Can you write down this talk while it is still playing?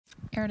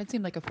Aaron, it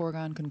seemed like a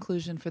foregone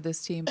conclusion for this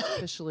team.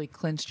 Officially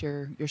clinched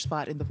your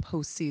spot in the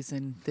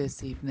postseason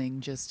this evening.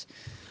 Just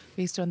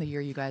based on the year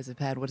you guys have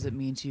had, what does it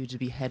mean to you to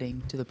be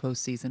heading to the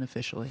postseason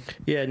officially?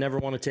 Yeah, never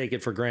want to take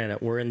it for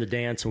granted. We're in the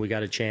dance and we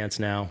got a chance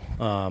now.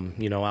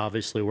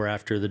 Obviously we're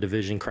after the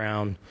division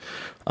crown,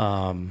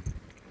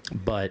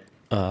 but.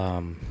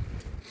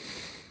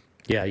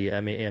 Yeah, I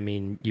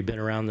mean, you've been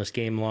around this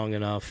game long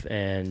enough,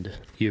 and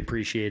you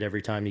appreciate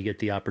every time you get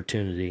the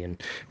opportunity.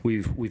 And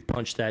we've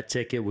punched that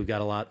ticket. We've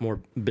got a lot more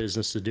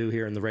business to do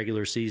here in the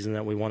regular season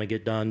that we want to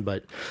get done.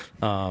 But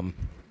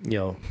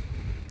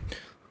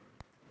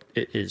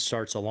it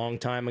starts a long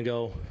time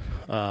ago.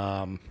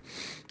 A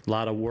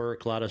lot of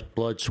work, a lot of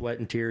blood, sweat,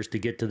 and tears to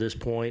get to this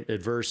point.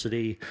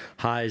 Adversity,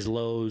 highs,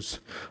 lows.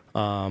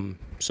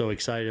 So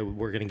excited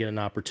we're going to get an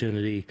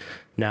opportunity.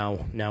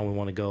 Now we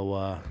want to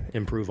go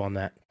improve on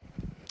that.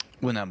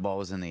 When that ball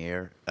was in the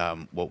air,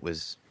 what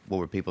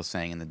were people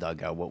saying in the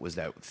dugout? What was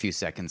that few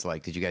seconds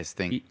like? Did you guys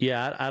think?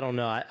 Yeah, I don't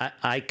know.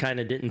 I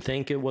kind of didn't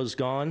think it was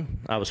gone.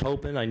 I was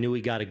hoping. I knew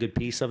he got a good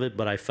piece of it,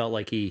 but I felt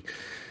like he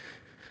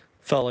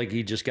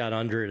just got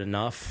under it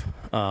enough.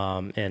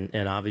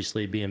 And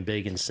obviously being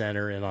big in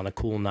center and on a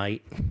cool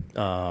night.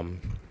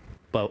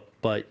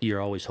 But you're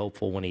always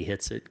hopeful when he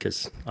hits it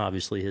because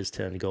obviously his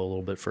tend to go a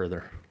little bit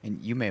further. And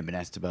you may have been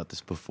asked about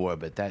this before,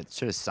 but that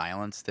sort of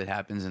silence that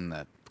happens in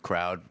the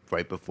crowd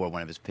right before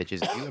one of his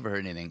pitches, have you ever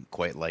heard anything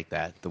quite like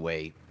that, the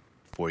way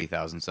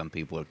 40,000 some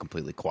people are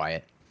completely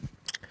quiet?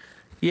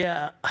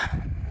 Yeah,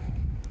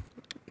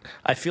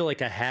 I feel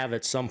like I have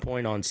at some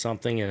point on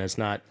something, and it's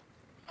not.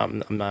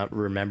 I'm not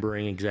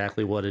remembering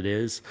exactly what it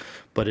is,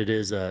 but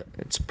it's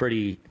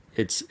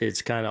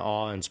kind of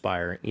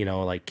awe-inspiring.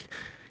 Like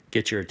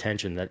get your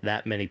attention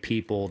that many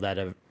people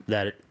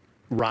that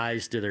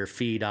rise to their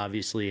feet,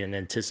 obviously in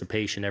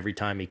anticipation every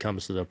time he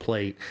comes to the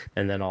plate,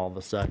 and then all of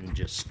a sudden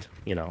just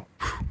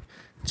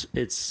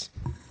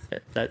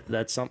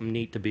that's something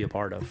neat to be a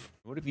part of.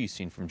 What have you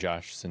seen from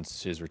Josh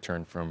since his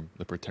return from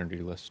the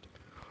paternity list?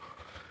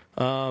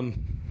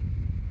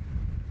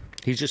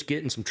 He's just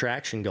getting some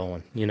traction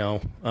going.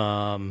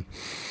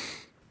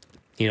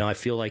 I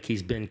feel like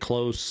he's been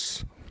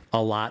close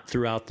a lot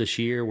throughout this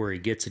year where he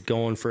gets it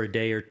going for a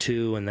day or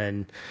two and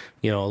then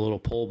a little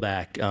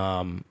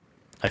pullback.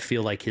 I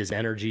feel like his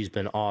energy's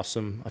been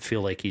awesome. I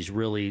feel like he's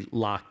really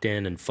locked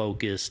in and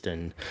focused,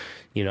 and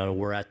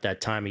we're at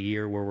that time of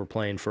year where we're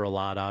playing for a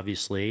lot,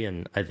 obviously,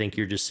 and I think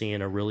you're just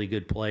seeing a really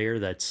good player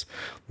that's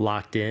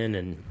locked in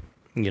and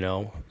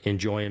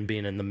enjoying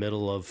being in the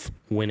middle of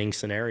winning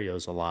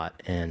scenarios a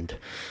lot. And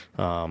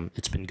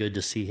it's been good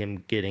to see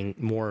him getting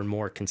more and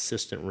more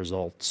consistent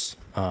results,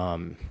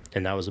 and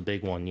that was a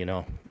big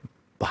one,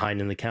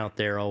 behind in the count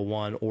there,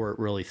 0-1, or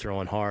really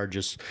throwing hard,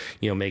 just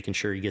making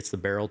sure he gets the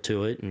barrel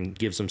to it and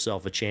gives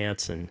himself a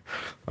chance. And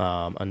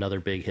another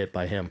big hit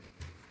by him.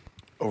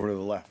 Over to the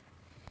left.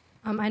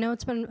 I know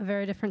it's been a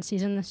very different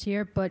season this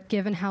year, but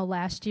given how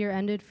last year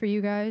ended for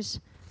you guys,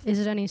 is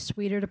it any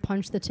sweeter to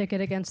punch the ticket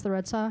against the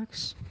Red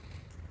Sox?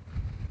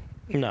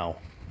 No.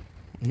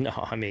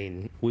 I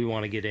mean, we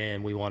want to get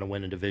in. We want to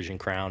win a division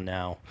crown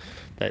now.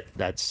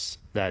 That's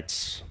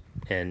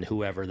and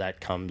whoever that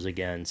comes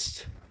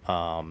against.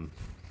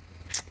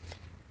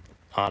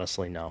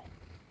 Honestly, no.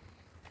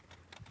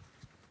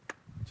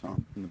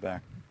 Tom, in the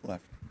back,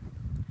 left.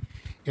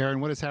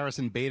 Aaron, what has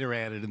Harrison Bader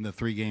added in the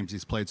 3 games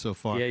he's played so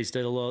far? Yeah, he's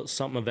did a little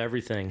something of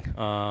everything.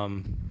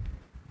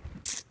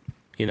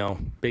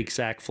 Big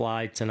sack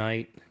fly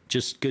tonight.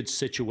 Just good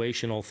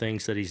situational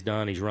things that he's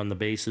done. He's run the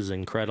bases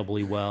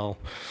incredibly well.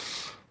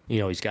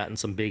 He's gotten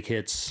some big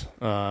hits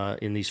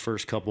in these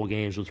first couple of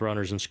games with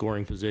runners in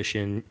scoring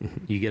position.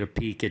 You get a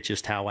peek at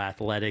just how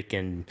athletic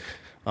and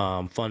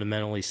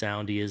fundamentally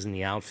sound he is in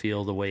the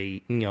outfield, the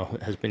way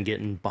has been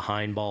getting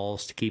behind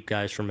balls to keep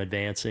guys from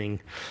advancing.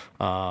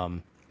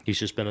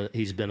 He's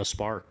been a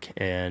spark,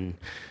 and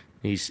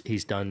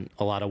he's done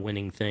a lot of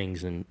winning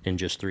things in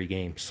just 3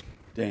 games.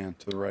 Dan,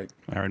 to the right.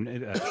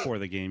 Aaron, for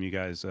the game, you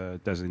guys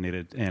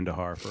designated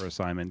Andahar for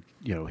assignment.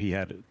 He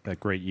had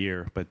that great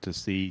year, but to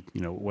see,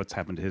 what's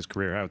happened to his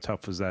career, how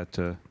tough was that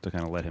to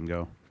kind of let him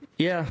go?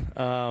 Yeah.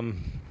 I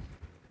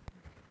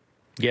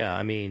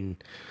mean,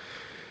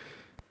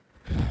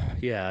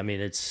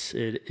 it's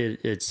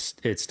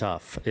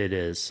tough. It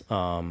is.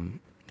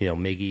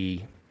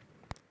 Miggy,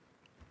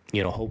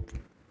 hope.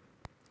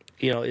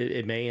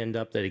 It may end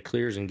up that he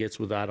clears and gets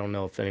with. I don't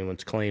know if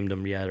anyone's claimed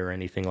him yet or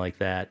anything like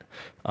that.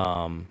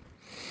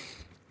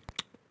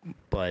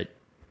 But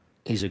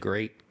he's a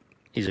great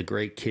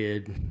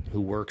kid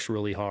who works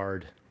really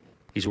hard.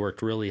 He's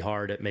worked really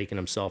hard at making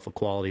himself a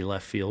quality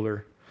left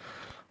fielder.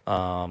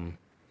 And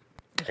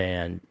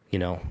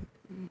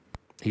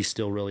he's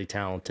still really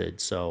talented.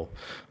 So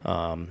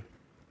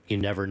you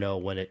never know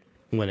when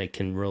it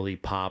can really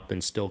pop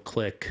and still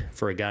click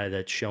for a guy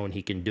that's shown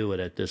he can do it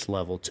at this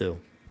level too.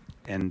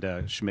 And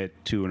Schmidt,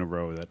 2 in a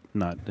row, that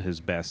not his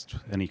best.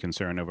 Any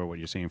concern over what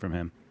you're seeing from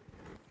him?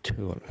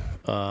 2.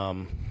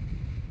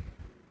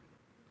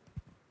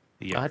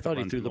 I thought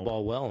he threw the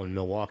ball well in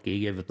Milwaukee.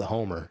 He gave it the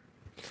homer.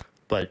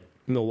 But,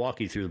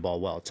 Milwaukee threw the ball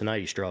well. Tonight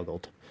he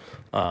struggled.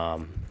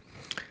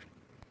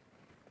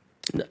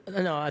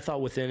 No, I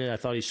thought within it, I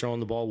thought he's throwing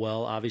the ball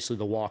well. Obviously,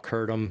 the walk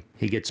hurt him.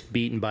 He gets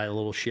beaten by a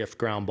little shift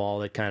ground ball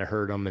that kind of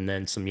hurt him, and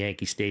then some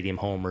Yankee Stadium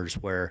homers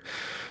where,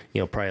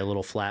 probably a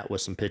little flat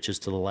with some pitches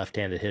to the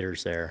left-handed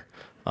hitters there.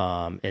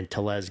 And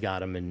Tellez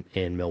got him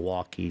in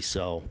Milwaukee.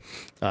 So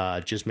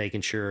just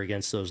making sure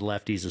against those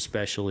lefties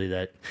especially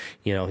that,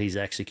 he's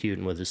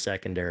executing with his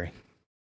secondary.